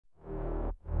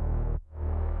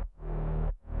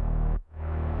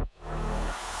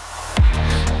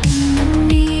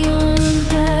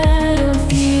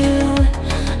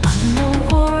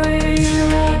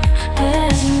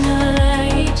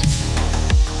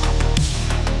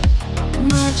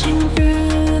marching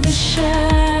through the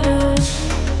shadows,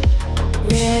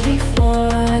 ready for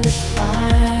the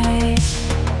fight.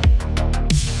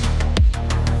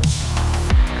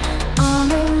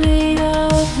 On a ring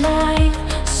of light,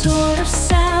 sword of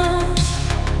sound,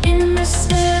 in the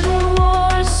civil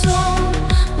war zone,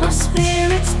 my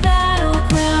spirit's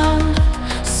battleground.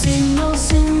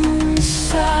 Signals in the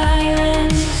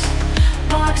silence,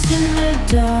 boxed in the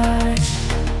dark,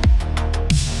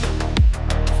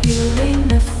 fueling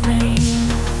the flame,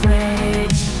 ready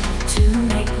to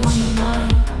make one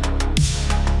mark.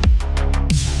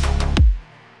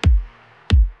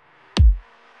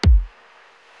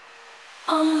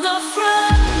 On the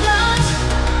front lines,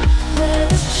 where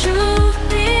the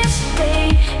truth is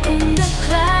laid, in the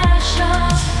clash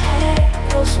of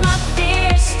echoes, my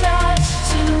fears start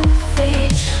to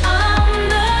fade. I'm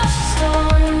the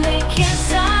storm they can't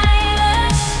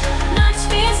silence, night's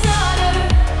fierce daughter,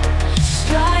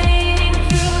 striding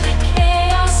through the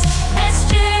chaos,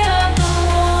 master of the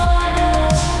water.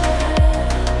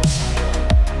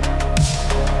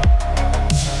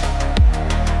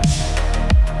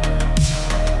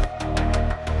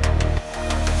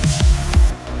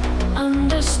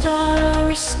 Under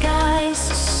starry skies,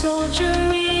 a soldier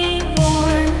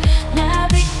reborn,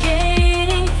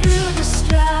 navigating through the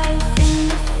strife in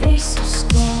the face of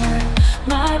scorn.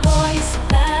 My voice,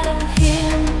 battle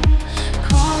hymn,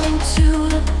 calling to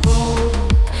the bold.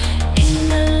 In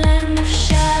the land of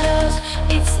shadows,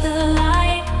 it's the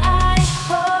light I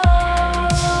hold.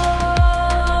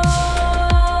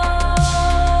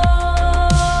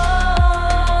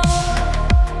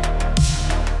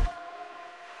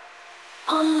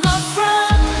 On the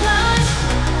front line,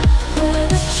 where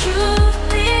the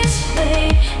truth is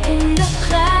laid, in the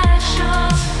clash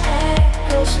of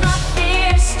echoes, my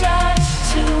fears start to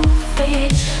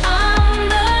fade.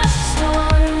 I'm the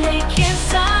storm they can't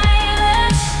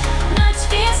silence, night's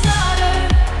fierce daughter,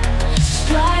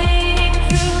 striding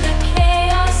through the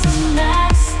chaos, a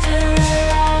master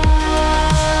of.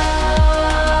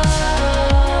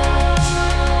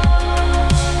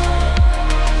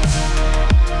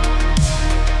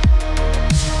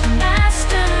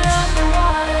 Master of the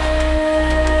water.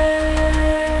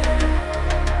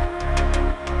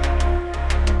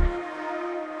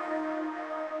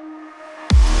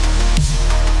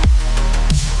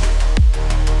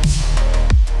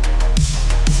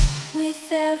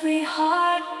 With every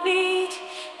heartbeat,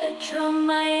 I drum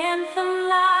my anthem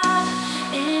loud.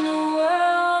 In a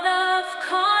world of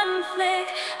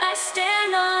conflict, I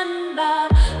stand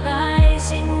unbowed,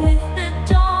 rising with the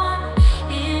dawn.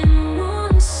 In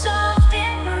moon's soft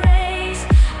embrace,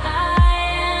 I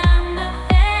am the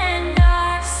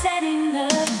vanguard, setting the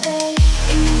pace.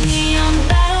 In the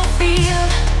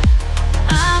battlefield,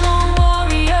 I'm a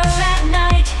warrior at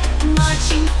night,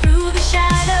 marching through the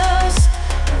shadows,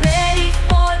 ready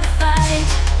for the fight.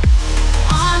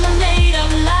 Armor made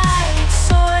of light,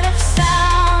 sword of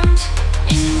sound,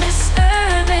 in this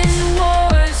urban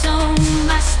war zone,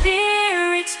 my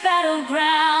spirit's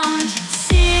battleground.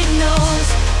 Signals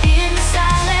in the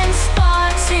silence,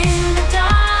 sparks in the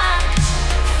dark,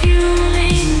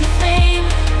 fueling the flame,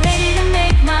 ready to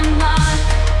make my mark.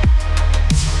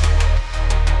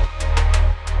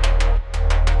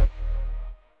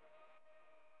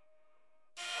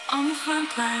 On the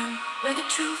front line, where the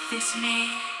truth is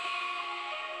made,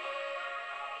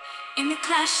 in the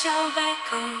clash of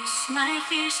echoes, my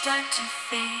fears start to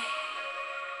fade.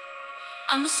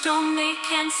 I'm the storm they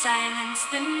can't silence,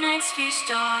 the night's fierce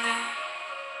daughter,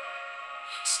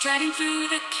 striding through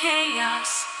the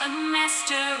chaos, a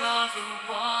master of the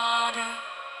water.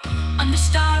 Under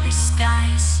starry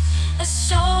skies, a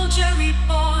soldier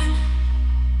reborn,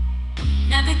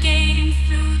 navigating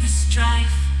through the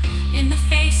strife, in the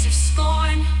face of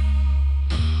scorn.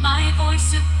 My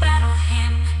voice a battle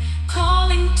hymn,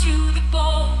 calling to the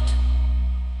bold.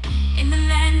 In the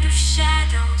land of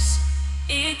shadows,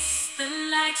 it's the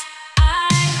light I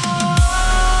hold.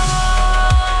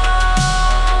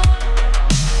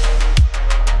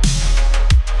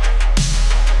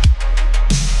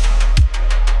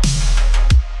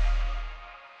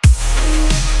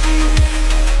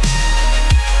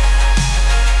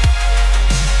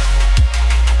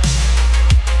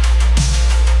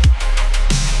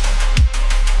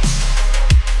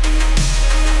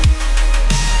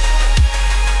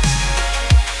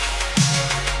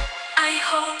 I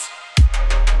hold.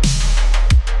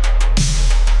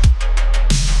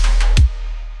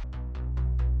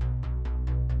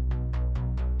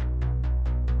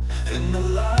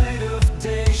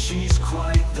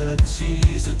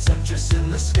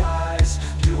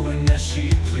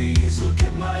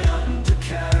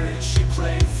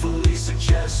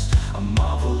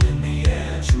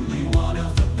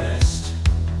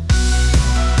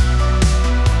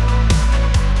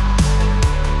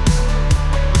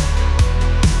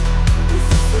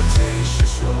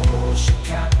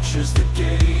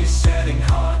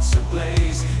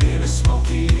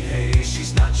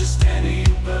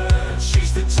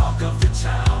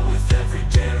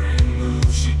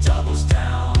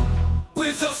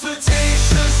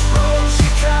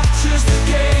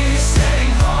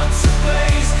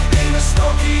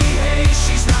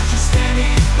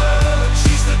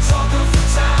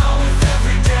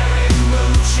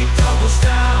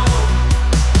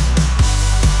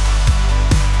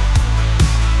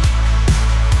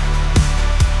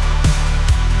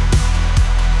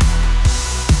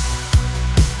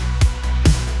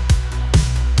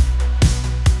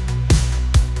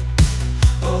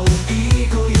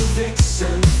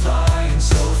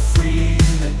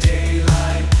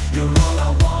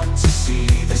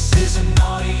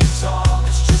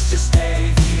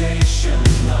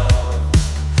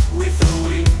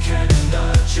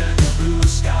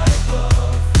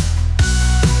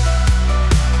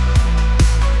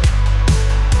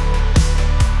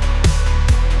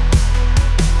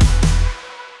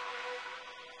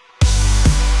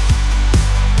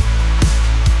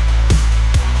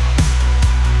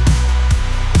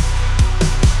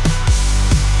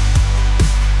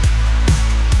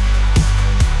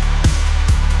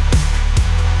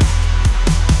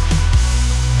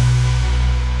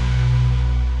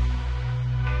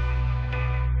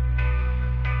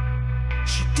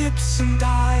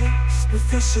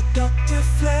 seductive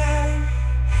flare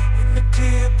in the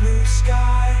clear blue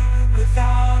sky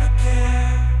without a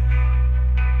care.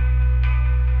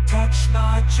 Touch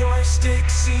my joystick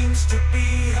seems to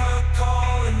be her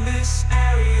call in this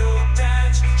aerial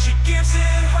dance. She gives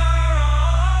it her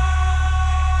all.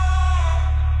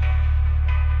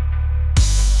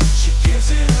 She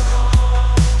gives it her all.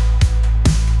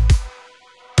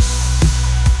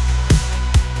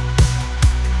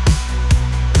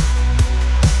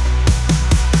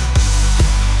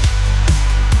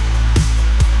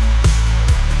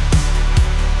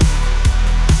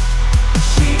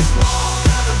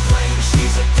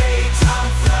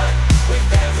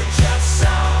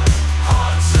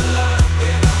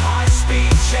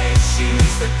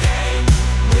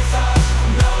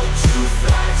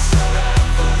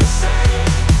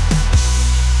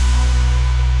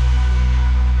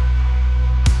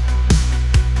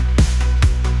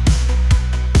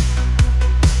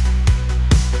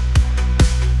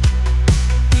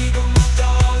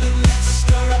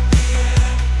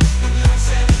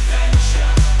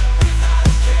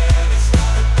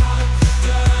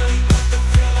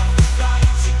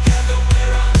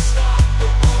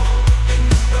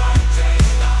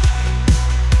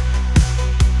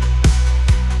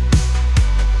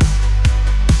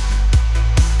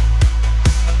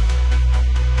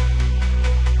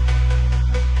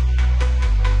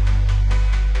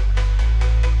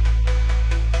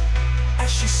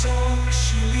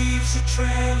 A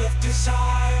trail of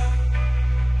desire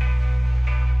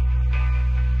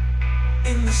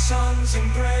in the sun's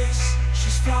embrace.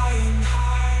 She's flying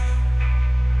high.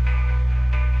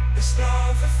 This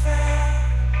love affair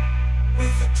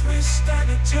with a twist and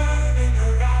a turn in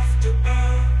her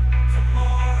afterburn. For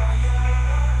more I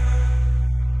yearn.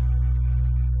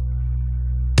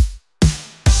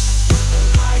 The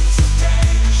light of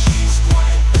day, she's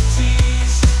quite the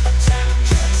tease. A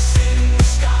temptress in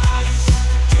disguise.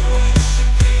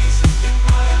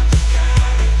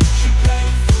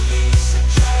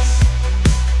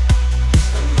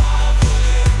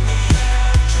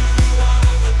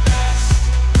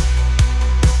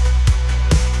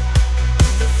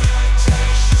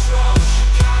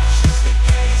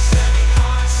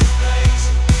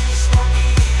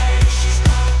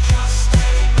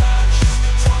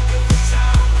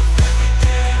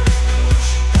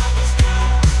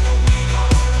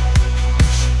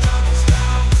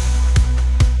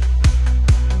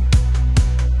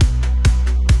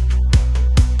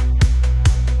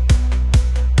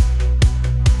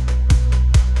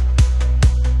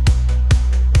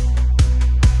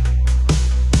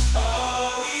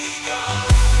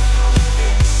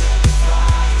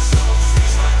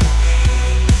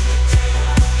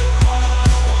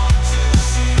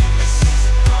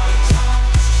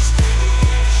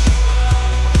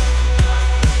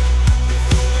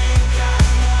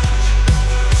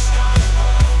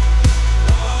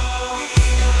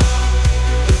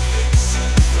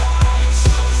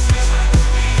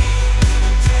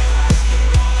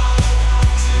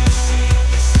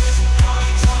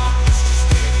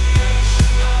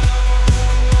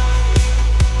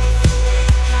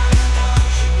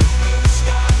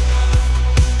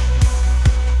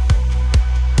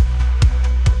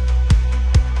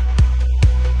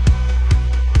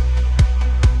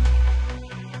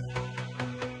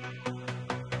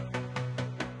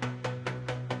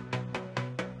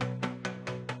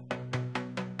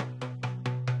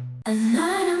 A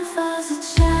night unfurls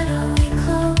its shadowy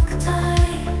cloak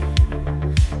tight.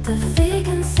 The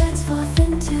vegan sets forth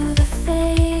into the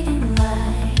fading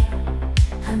light.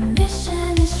 Her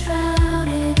mission is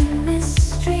shrouded in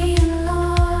mystery and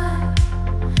lore.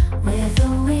 With a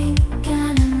wink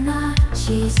and a nod,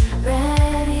 she's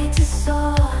ready to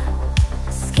soar.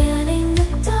 Scanning the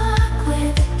dark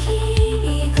with a keen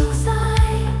eagle's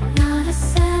eye. Not a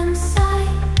SAM sight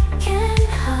can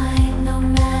hide, no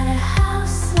matter how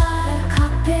sly.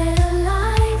 Cockpit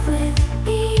alive with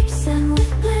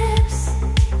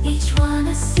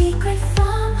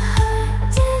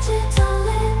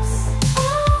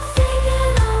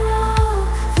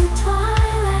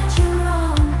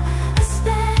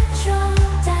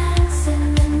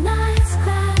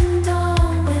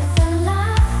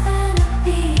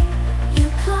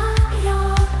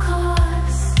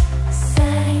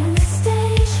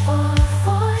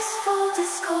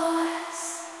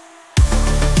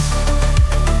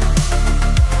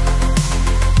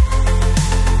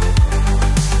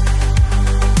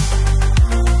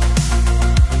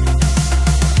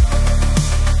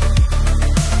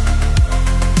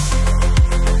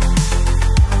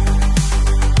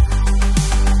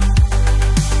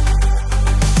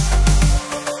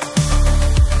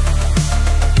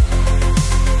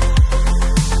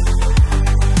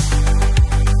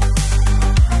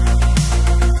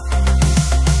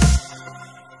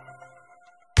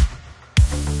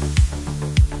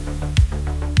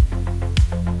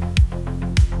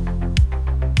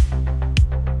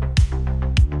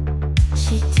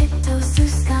She tiptoes through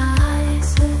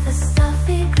skies with a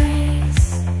stealthy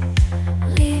grace,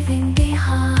 leaving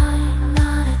behind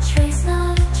not a trace,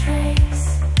 not a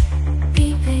trace,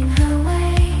 beeping her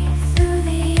way through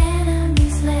the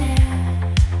enemy's lair.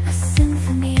 A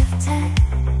symphony of tech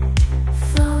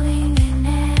floating in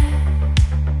air.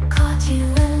 Caught you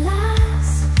at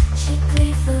last, she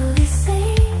gleefully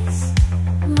sings,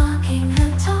 mocking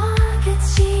her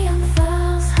targets. She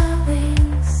unfurls her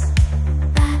wings.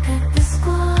 Back at the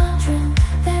squadron,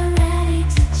 they're ready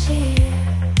to cheer.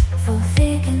 For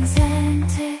Vigen's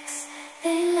antics,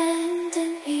 they lend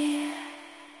an ear.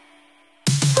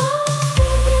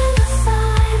 Vigen, a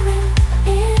siren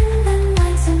in the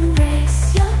night's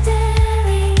embrace. Your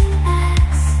daring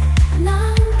acts,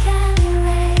 none can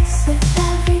erase. With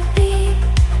every beat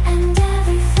and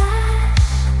every flash,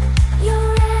 you're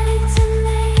ready to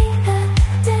make a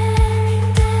daring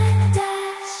dead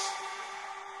dash.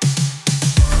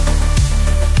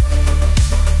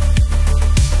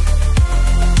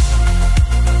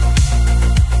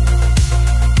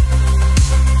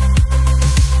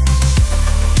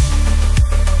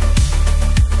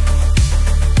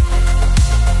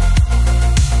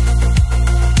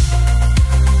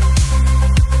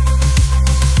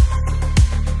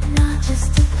 Not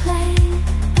just a plane,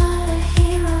 but a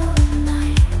hero of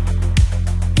night.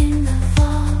 In the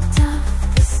vault of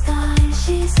the sky,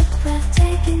 she's a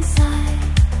breathtaking sight.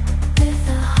 With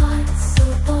a heart so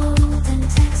bold and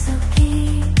tech so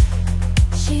keen,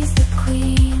 she's the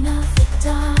queen of the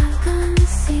dark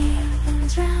unseen.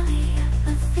 Drowning a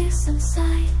fearsome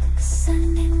sight,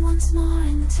 ascending once more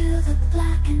into the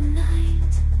blackened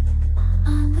night.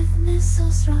 Armed with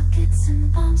missiles, rockets,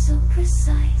 and bombs so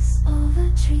precise, over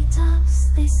treetops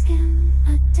they skim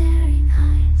a daring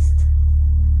heist.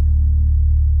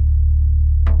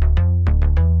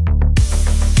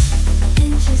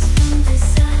 Inches from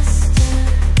disaster,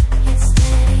 yet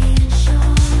steady and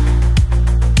sure.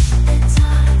 Their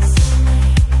targets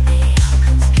await, the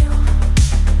outcomes pure.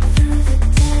 Through the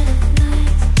dead of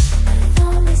night, with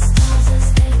only stars as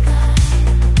they guide,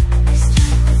 they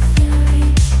strike with fury,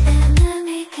 the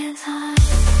enemy can't hide.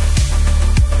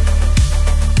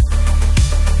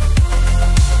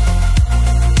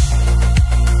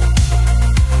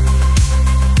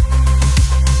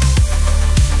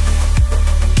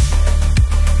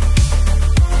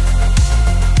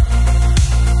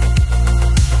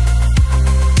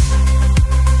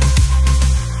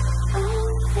 All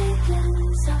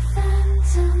Vigens are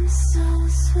phantoms, so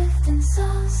swift and so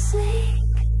sleek.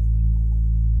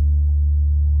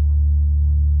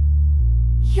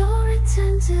 Your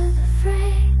return to the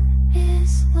fray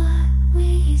is what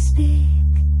we speak.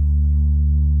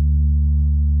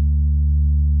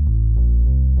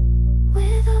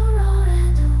 With a roar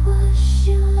and a whoosh,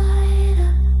 you light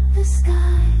up the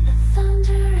sky, a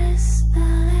thunderous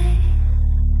ballet,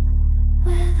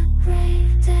 where the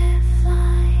brave dare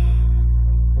fly.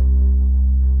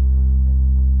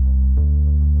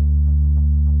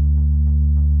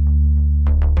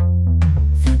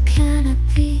 Through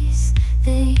canopies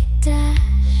they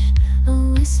dash, a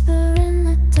whisper in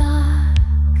the dark.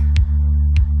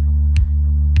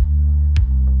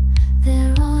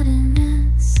 Their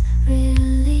ordnance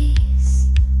release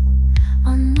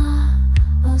on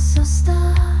Mars, so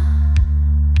star.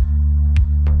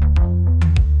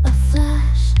 A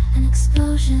flash, an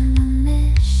explosion, the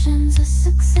mission's a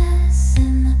success.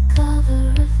 In the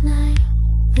cover of night,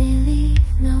 they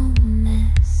leave no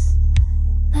mess.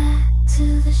 Back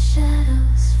to the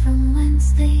shadows from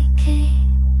whence they came.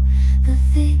 The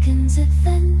Vigen's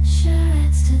adventure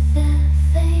adds to their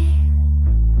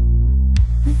fame.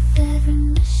 With every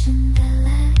mission, their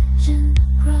legend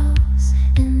grows.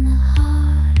 In the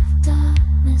heart of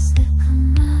darkness, the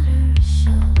camaraderie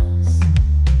shows.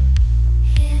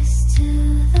 Here's to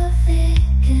the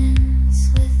Vigens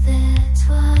with their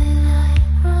twilight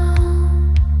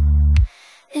roam.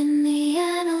 In the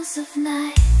annals of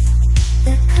night,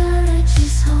 their courage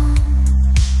is home.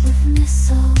 With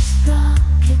missiles,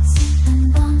 rockets,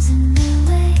 and bombs in their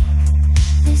wake,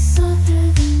 they soar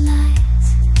through the night,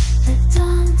 the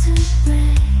dawn to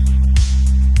break.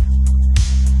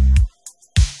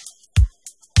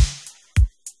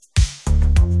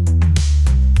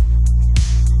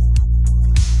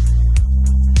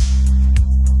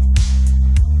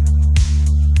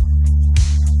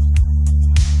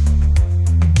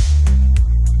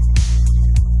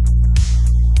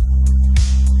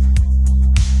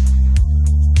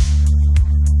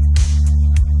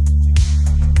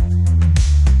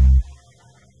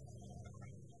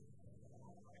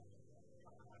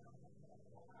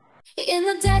 In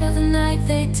the dead of the night,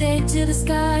 they take to the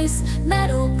skies,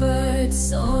 metal birds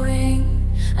soaring.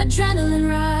 adrenaline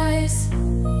rise,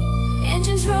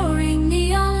 engines roaring,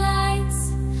 neon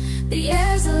lights. The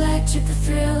air's electric, the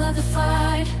thrill of the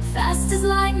fight. Fast as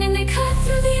lightning, they cut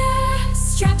through the air.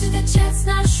 Strapped to the jets,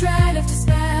 not a shred of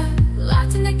despair.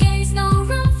 Locked in the gates, no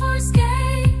room for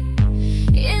escape.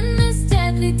 In this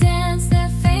deadly dance, their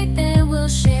fate they will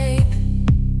shape.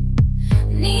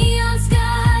 Neon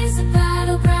skies, a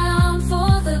battleground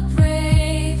for the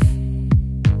brave.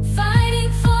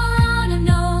 Fighting for honor,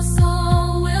 no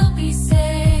soul will be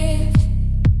saved.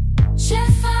 Jet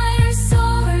fighters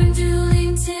soar,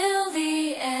 dueling till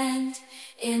the end.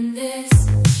 In this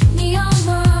neon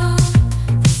world,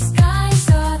 the skies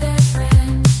are their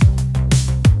friend.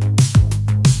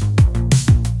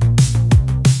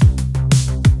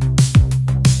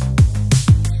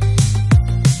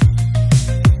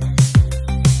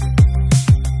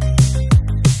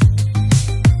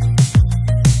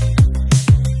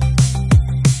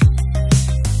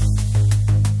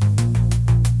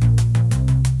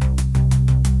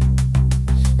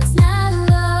 It's not a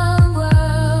lone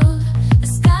world, the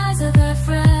skies are their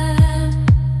friend.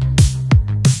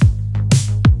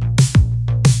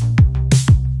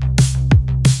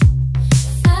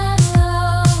 Not a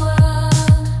lone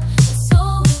world, the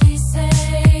soul will be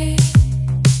saved.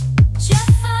 Jet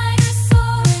fighters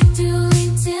soaring,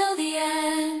 dueling till the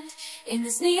end. In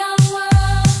this neon world,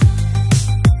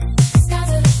 the skies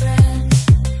are their friend.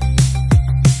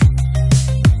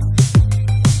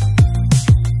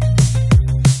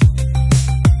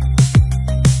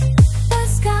 The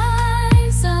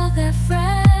skies are their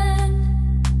friend.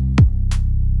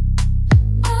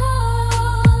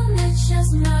 Oh,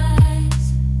 nature's might.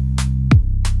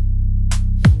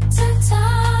 To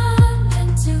time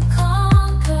and to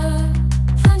conquer,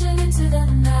 plunging into the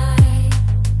night.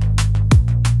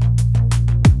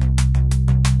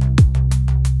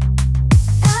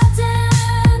 A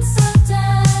dance of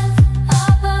death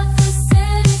above the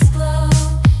city's glow.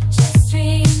 Jet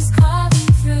streams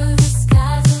carving through the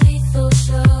skies, a lethal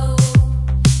show.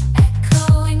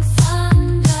 Echoing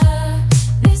thunder,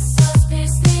 missiles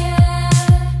pierce the air.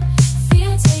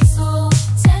 Fear takes hold,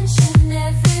 tension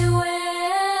everywhere.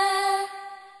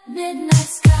 Midnight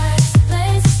skies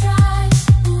blaze stride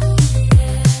through the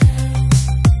air.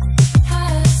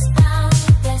 Hearts bound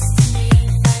with destiny,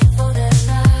 fight for their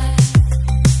life.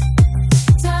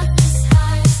 Darkness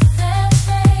hides their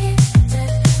fate,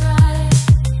 death arrive.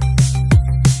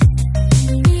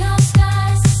 Neon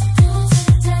skies, duels to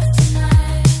the death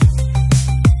tonight.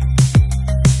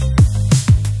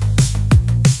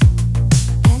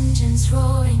 Engines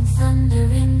roaring, thunder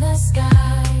in the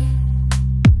sky.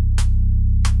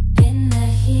 In the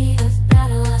heat of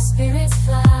battle, our spirits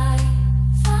fly.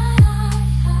 Fly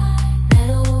high,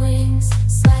 metal wings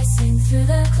slicing through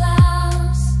the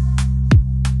clouds.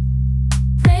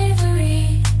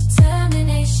 Bravery,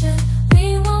 determination,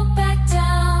 we won't back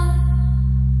down.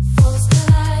 Foes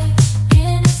collide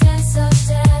in a dance of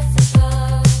death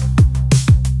above.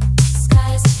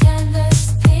 Skies of canvas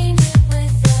painted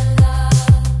with their love.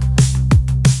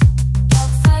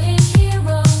 Dogfighting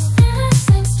heroes,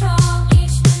 fearless strong.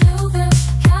 Each maneuver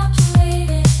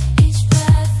calculated, each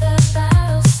breath a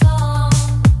battle song.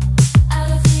 Out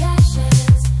of the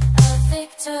ashes, a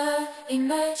victor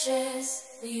emerges.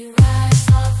 We rise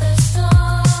off the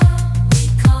storm, we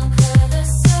conquer the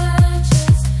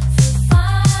surges. Through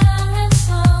fire and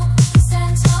smoke, we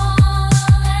stand tall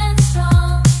and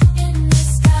strong. In the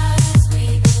skies we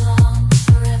belong,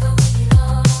 forever we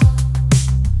belong.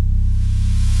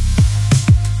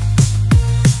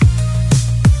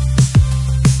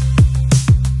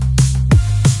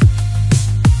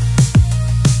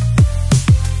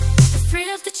 The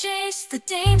thrill of the chase, the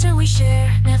danger we share.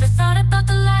 Never thought about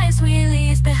the lives we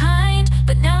leave behind,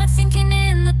 but now it's sinking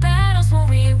in, the battles won't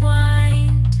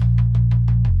rewind.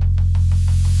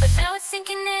 But now it's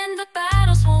sinking in, the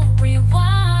battles won't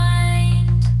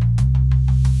rewind.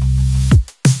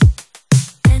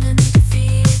 Enemy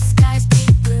defeated, skies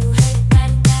beat blue. Head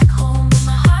riding back home, but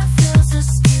my heart feels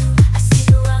askew. I see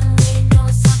the runway, know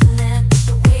it's on the land.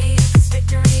 The weight of this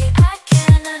victory I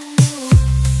can't undo.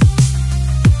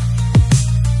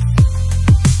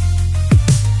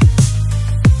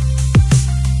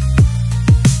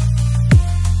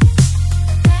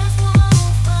 Battles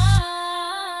won't fall,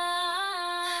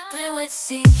 but what's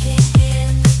sinking in,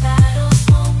 the battles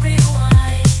won't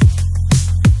rewind.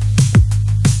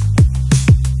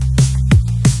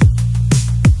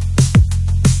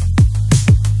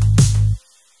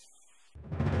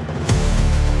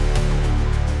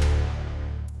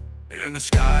 In the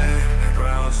sky,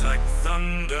 growls like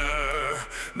thunder.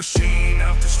 Machine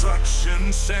of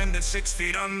destruction, send it 6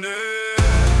 feet under.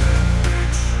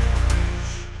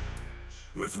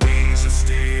 With wings of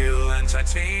steel and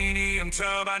titanium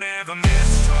turbine, never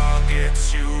miss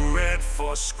targets, you ready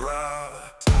for scrub.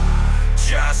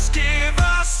 Just give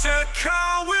us a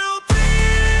call, we'll be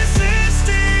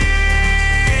resisting.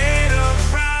 Get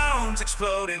around,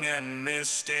 exploding and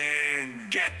misting.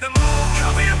 Get them all,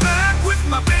 coming back with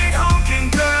my big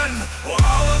honking gun.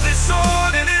 All of this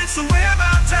ordnance, we're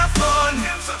about to have fun.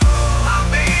 I'll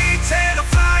maintain a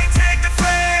fly, take the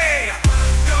fray.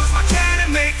 Goes my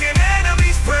cannon, making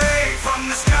enemies pray from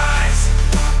the skies.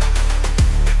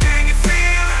 Can you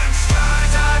feel it?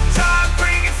 Skies on top,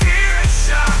 bringing fear and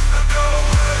shock. Go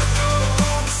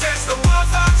home, says the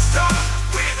wolf on stop.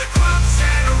 With the clubs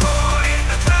and a roar in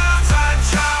the clouds on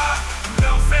top.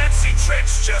 No fancy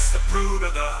tricks, just the brood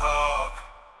of the hawk.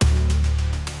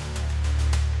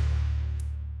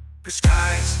 The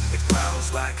skies, it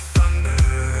growls like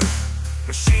thunder.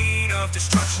 Machine of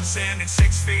destruction, sending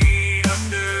 6 feet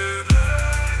under.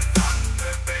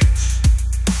 Thunder bitch.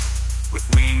 With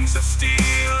wings of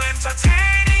steel and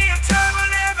titanium turbo,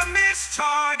 never miss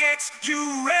targets,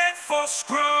 you ready for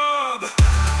scrub.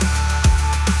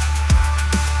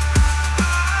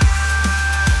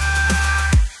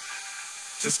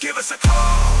 Just give us a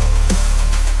call,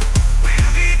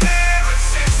 we'll be there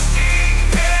assisting.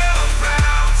 Hell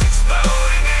rounds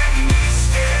exploding and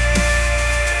misting.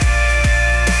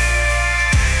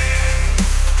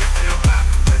 Get me back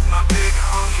with my big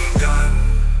honking gun.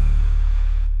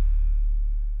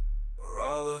 For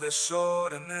all of this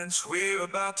ordnance, we're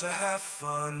about to have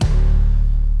fun.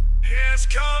 Here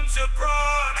comes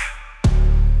abroad.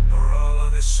 For all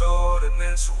of this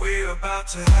ordnance, we're about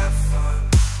to have fun.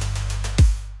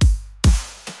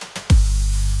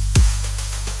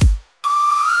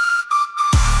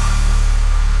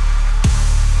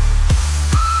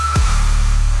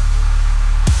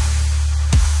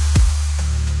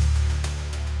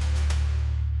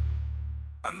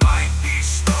 I might be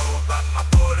slow, but my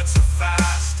bullets are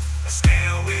fast. A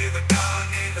snail with a gun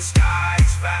in the sky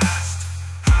is fast.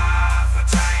 Half a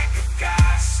tank of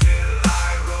gas, still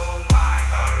I roll. Why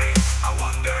hurry? I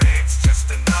wonder, it's just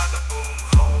another boom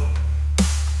hole.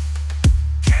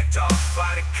 Kept off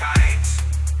by the kite.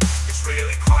 It's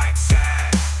really quite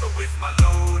sad, but with my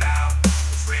loadout,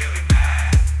 it's really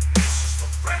mad. This is for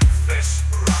breakfast,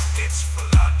 rockets for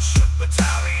lunch, a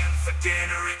battalion for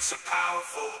dinner. It's a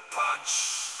powerful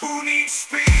punch. Who needs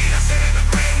speed? I said in the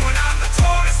grin when I'm the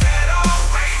tortoise that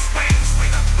always wins.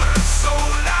 With a bird so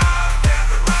loud,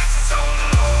 never writes its own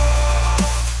law.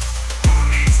 Who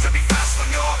needs to be fast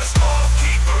when you're the small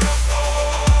keeper of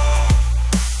war?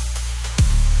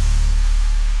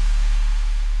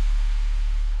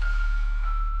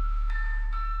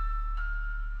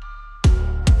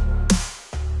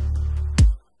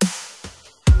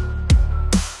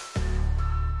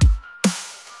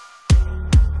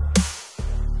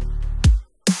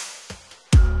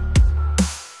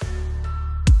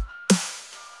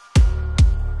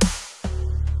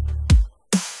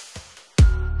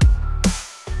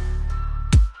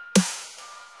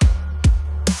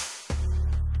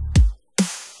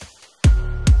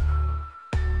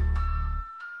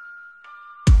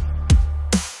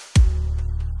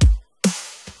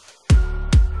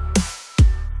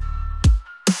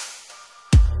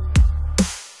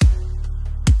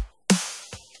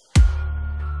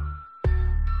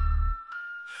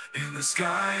 In the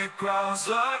sky it growls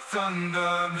like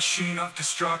thunder, machine of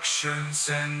destruction,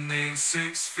 sending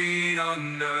 6 feet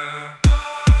under.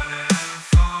 Blood and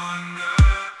thunder,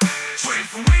 bitch.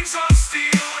 With wings of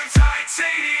steel and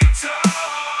titanium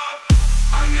top.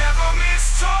 I never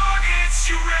miss targets,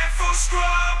 you ran for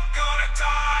scrub. Gonna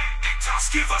die, toss,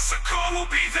 give us a call, we'll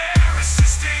be there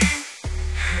assisting.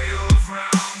 Hail of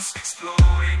rounds,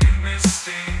 exploding and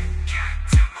misting. Get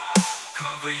them all,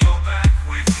 cover your back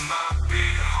with my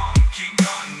big honking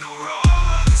gun. Or all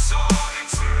of the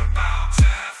ordnance, we're about to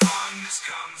have fun. This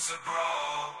comes a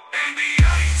brawl. And the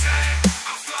 80's,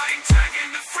 I'm flying tag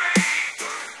in the fray.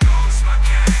 Goes my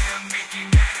cannon, making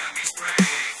enemies pray.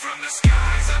 From the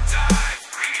skies I dive,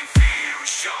 bringing fear and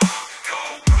shock. Go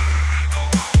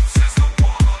home, says the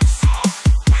wolf on song.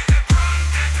 With a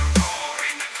grunt and a roar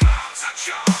in the clouds.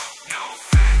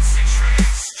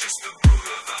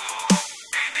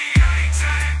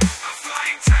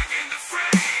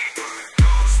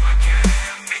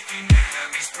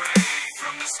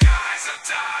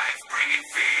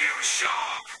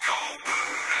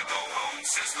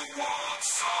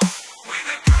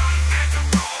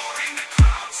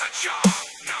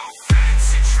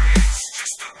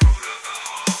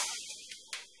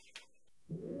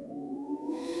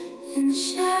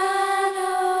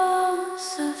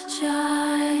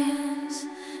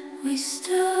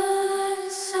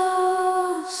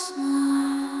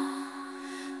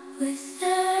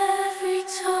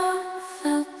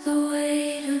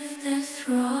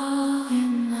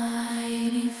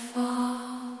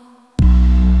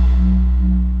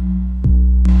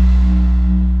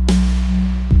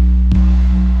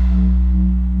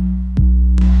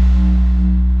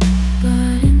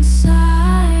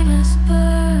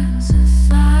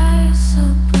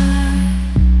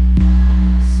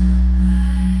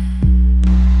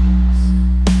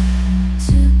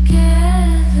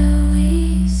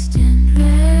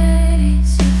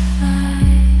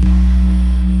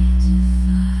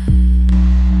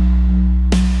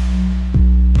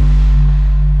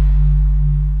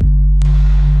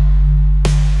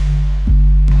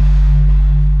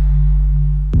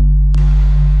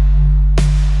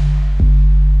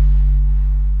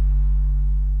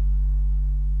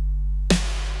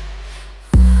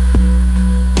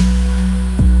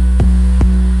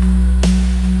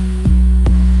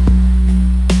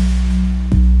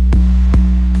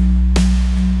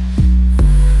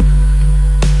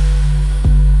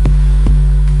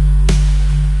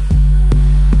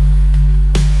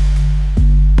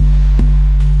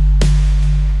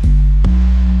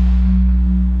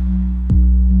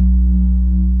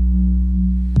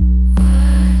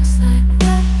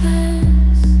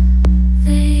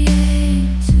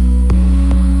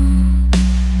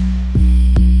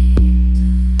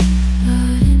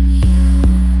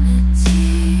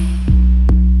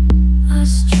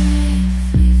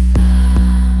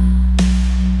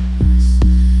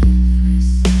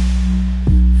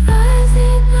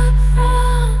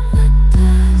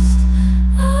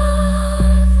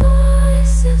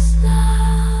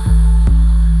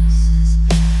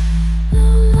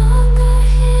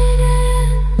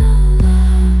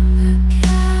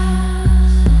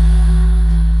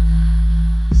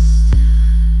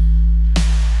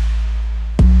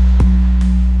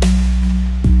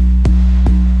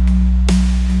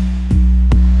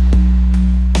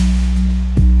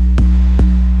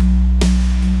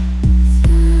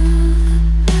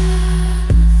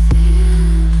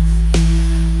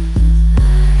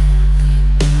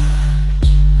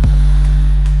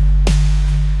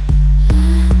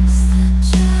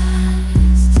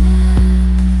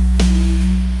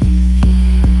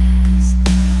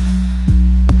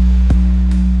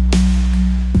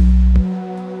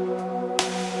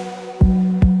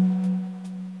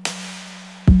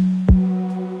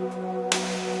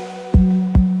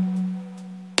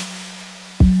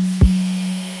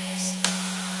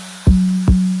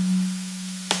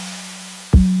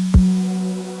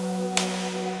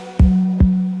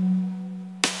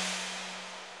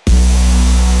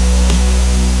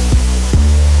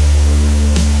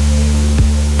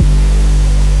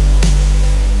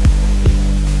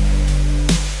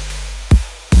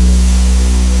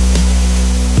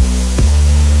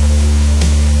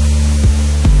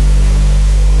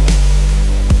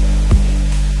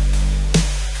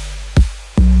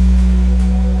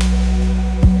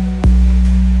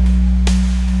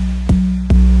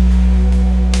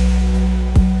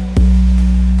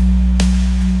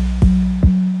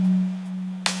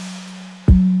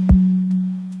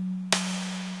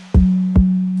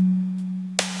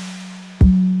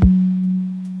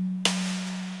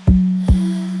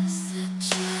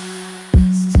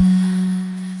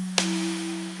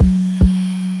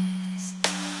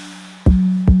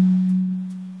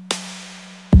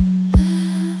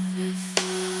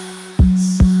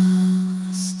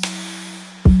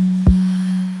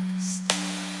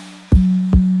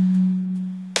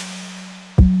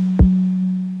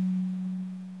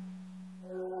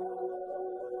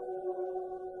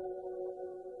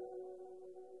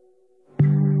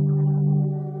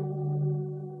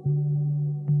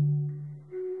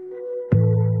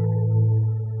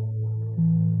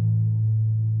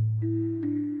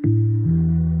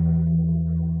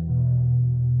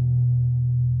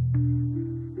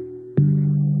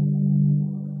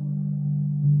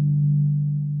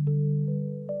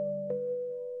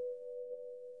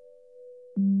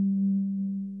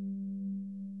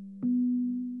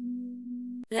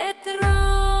 Let the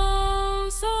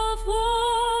drums of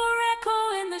war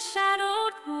echo in the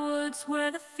shadowed woods where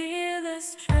the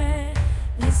fearless tread.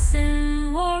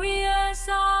 Listen, warriors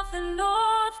of the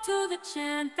north, to the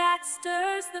chant that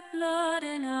stirs the blood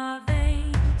in our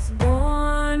veins.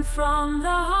 Born from the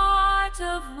heart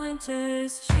of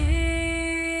winter's chill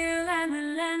and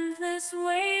relentless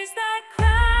waves that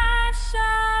crash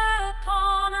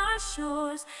upon our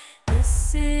shores.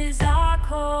 This is our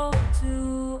call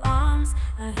to arms,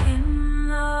 a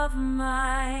hymn of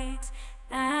might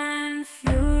and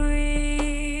fury.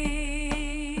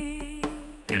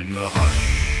 In the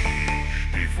hush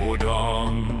before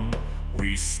dawn,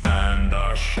 we stand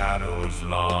our shadows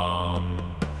long.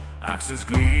 Axes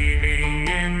gleaming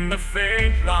in the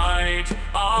faint light,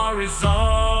 our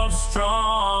resolve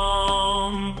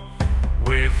strong.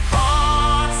 With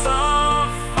hearts of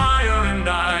fire and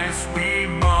ice, we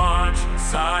march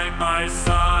side by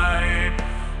side,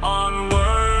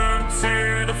 onward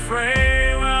to the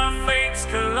fray where fates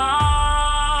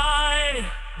collide.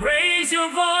 Raise your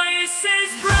voices,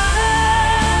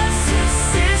 brothers and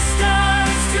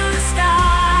sisters, to the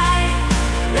sky.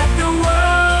 Let the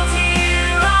world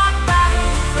hear our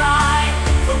battle cry.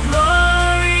 For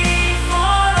glory,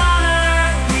 for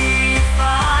honor, we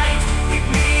fight. We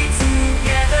meet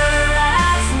together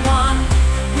as one.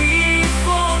 We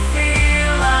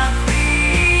fulfill our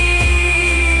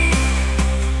creed.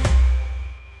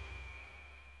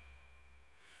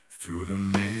 Through the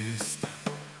mist,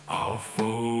 our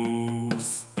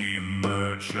foes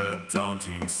emerge a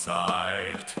daunting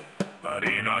sight. But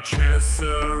in our chests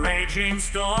a raging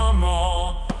storm,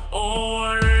 all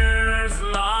orders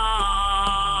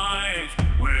light.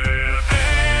 With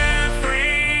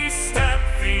every step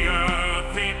the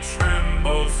earth it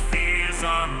trembles, fears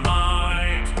our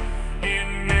might.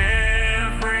 In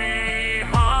every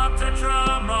heart the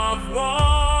drum of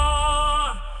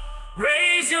war.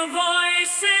 Raise your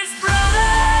voices,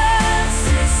 brothers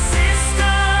and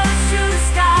sisters, to the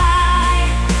sky.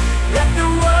 Let the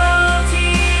world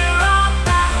hear our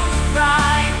battle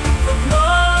cry. For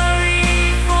glory,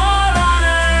 for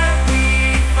honor, we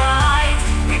fight.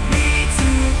 We meet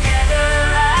together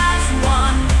as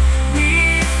one. We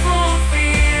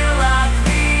fulfill our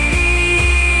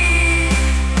creed.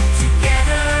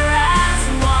 Together as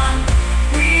one,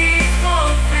 we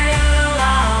fulfill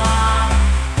our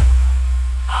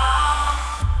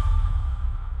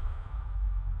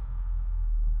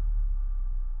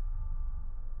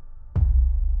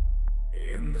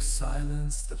In the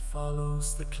silence that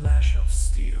follows the clash of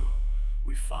steel,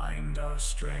 we find our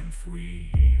strength, we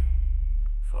heal.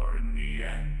 For in the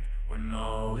end, when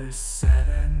all is said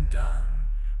and done,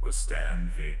 we'll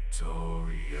stand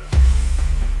victorious.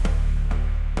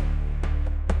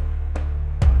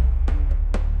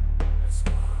 As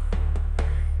God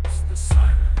breaks the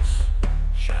silence,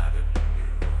 shattered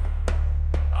anew,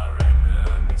 our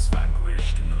enemies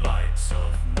vanquished in the lights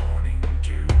of morning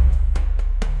dew.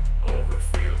 Over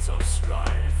fields of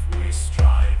strife we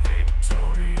strive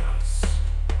victorious,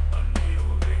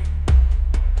 unyielding.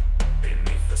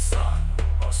 Beneath the sun,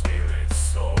 our spirits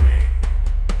soaring,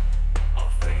 our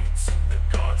fates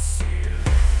the gods seal.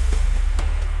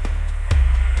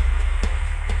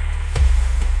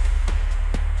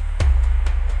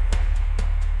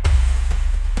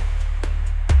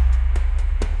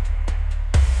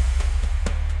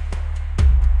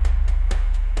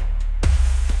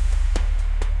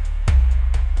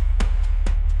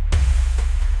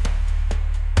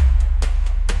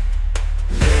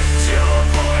 Lift your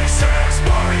voices,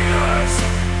 warriors,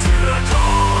 to the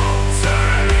dawn's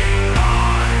early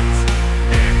light.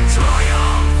 In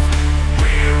triumph,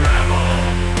 we revel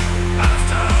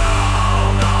after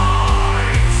all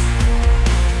night.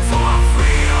 For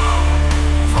freedom,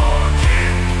 for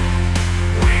kin,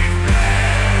 we've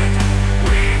bled,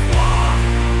 we've won,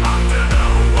 under the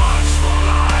watchful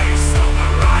eyes of the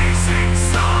rising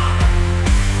sun.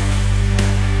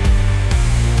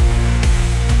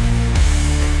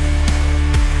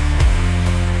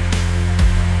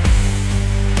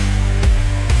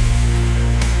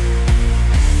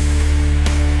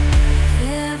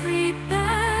 Every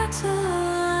battle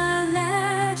a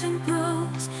legend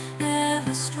grows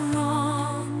ever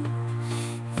strong.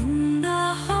 In the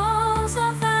halls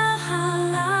of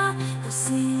Valhalla we'll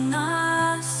sing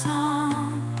our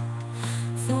song.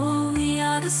 For we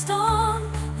are the storm,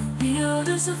 the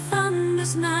builders of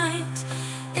thunder's night.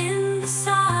 In the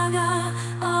saga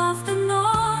of the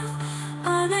north,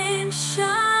 our names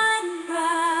shine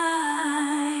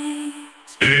bright.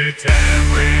 It's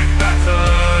every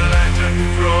battle legend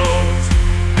grows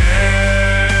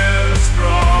ever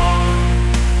strong.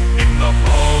 In the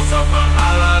halls of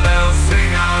Valhalla they'll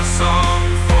sing our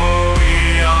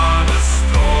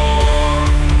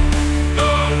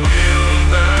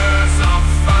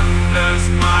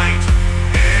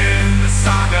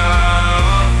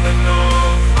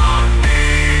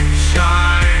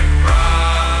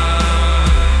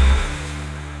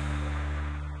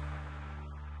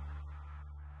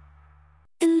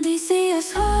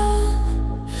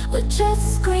with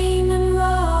jets scream and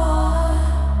roar.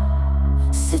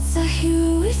 Sits a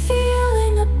Huey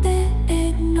feeling a bit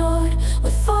ignored,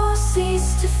 with 4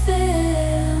 seats to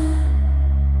fill.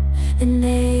 An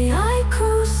AI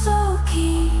crew so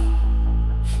keen,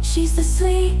 she's the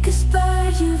sleekest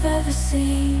bird you've ever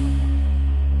seen.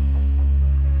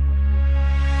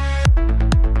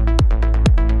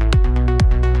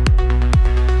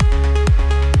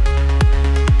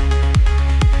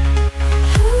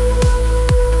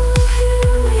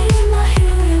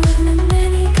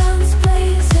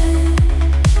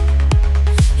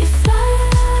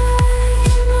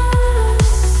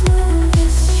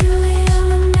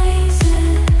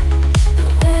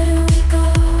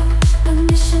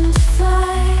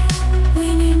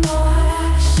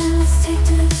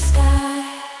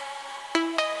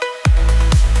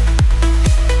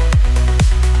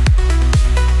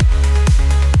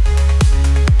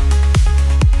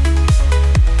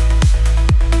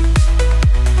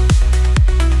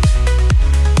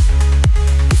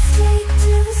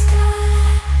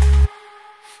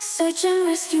 Search and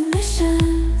rescue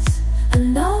missions, a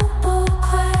noble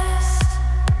quest.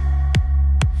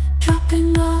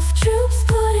 Dropping off troops,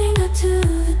 putting her to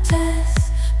the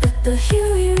test. But the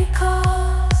Huey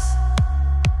recalls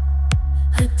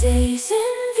her days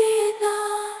in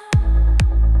Vietnam,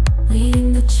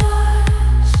 leading the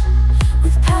charge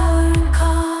with power and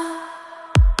calm.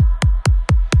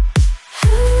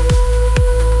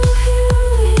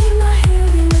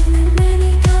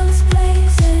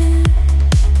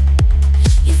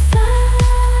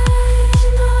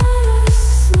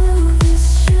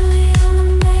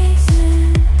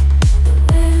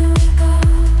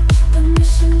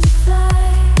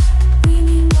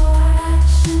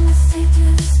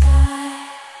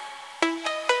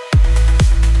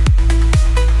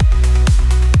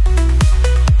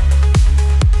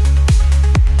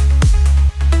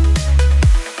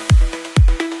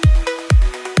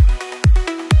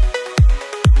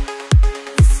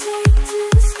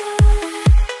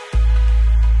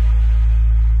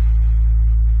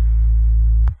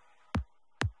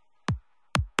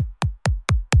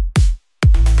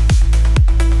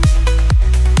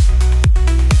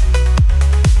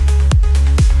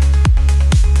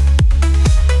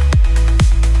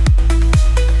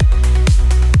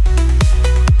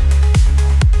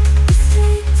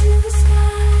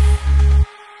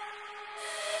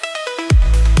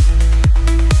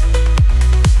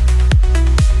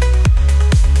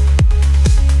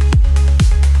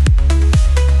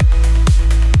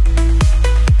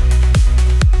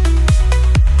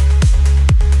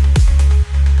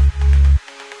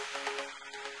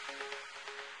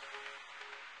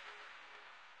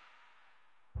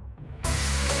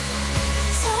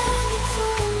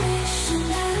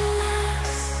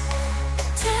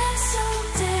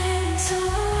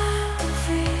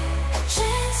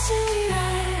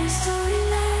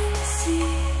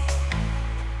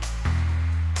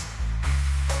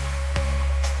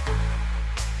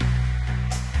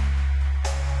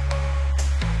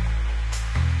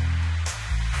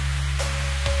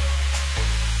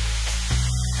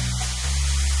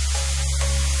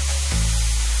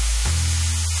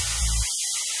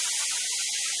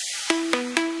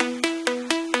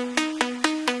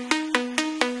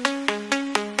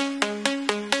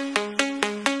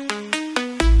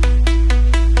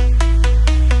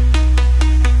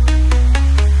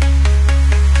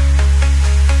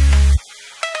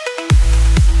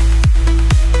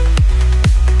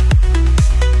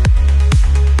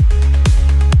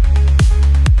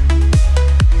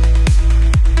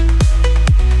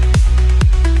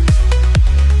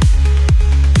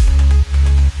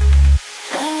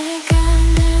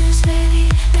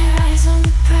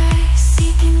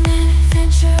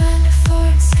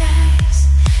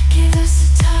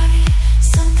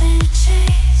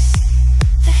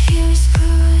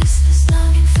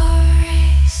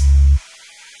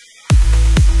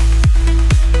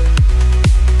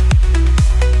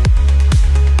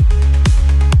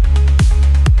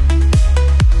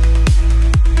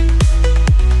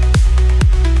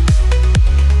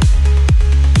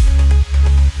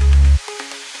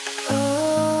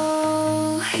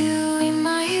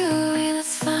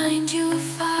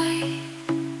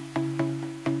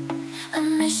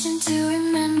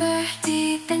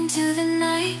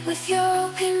 With your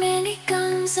open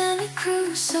miniguns and a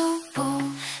crew so bold,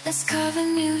 let's carve a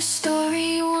new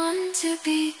story, one to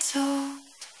be told.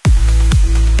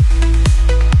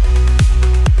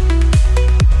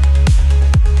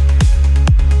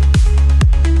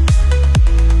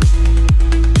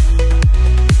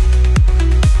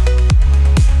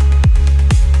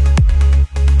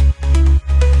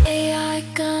 AI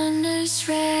gunners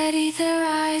ready. steady their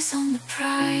eyes on the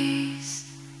prize,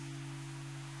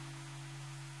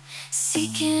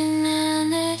 seeking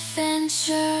an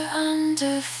adventure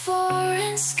under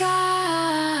foreign skies.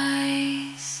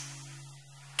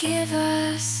 Give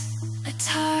us a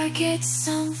target,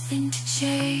 something to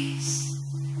chase.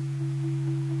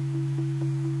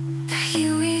 The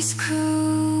Huey's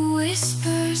crew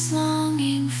whispers,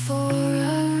 longing for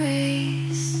a race.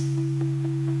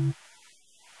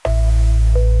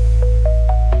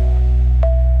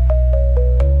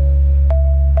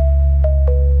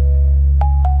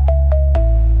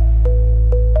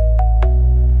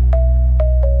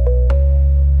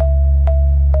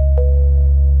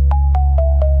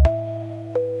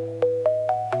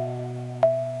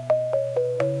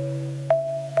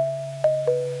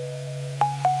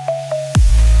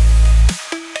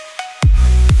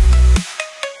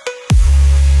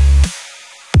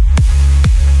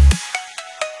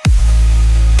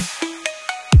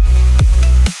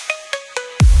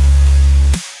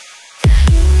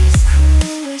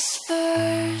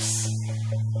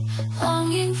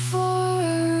 Longing for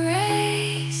a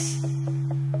race.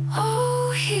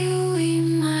 Oh, here we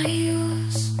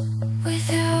miles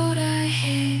without a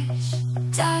hitch.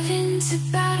 Dive into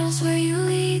battles where you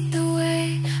lead the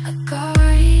way, a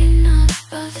guardian up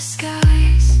above the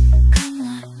skies. Come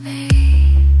what may.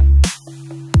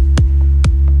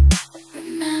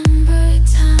 Remember the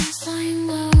times flying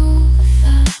low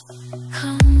without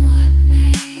come what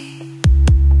may.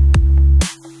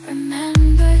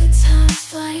 Remember the times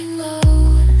flying low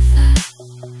and fast.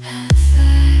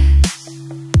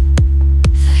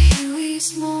 The Huey's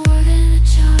more than a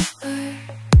chopper,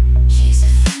 she's a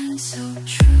friend so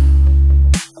true.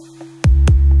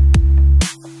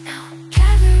 Now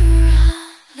gather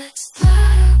around, let's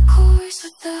plot a course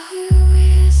with the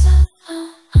Huey's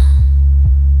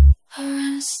our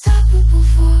unstoppable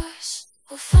force.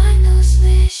 We'll find those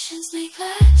missions, make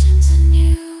legends anew.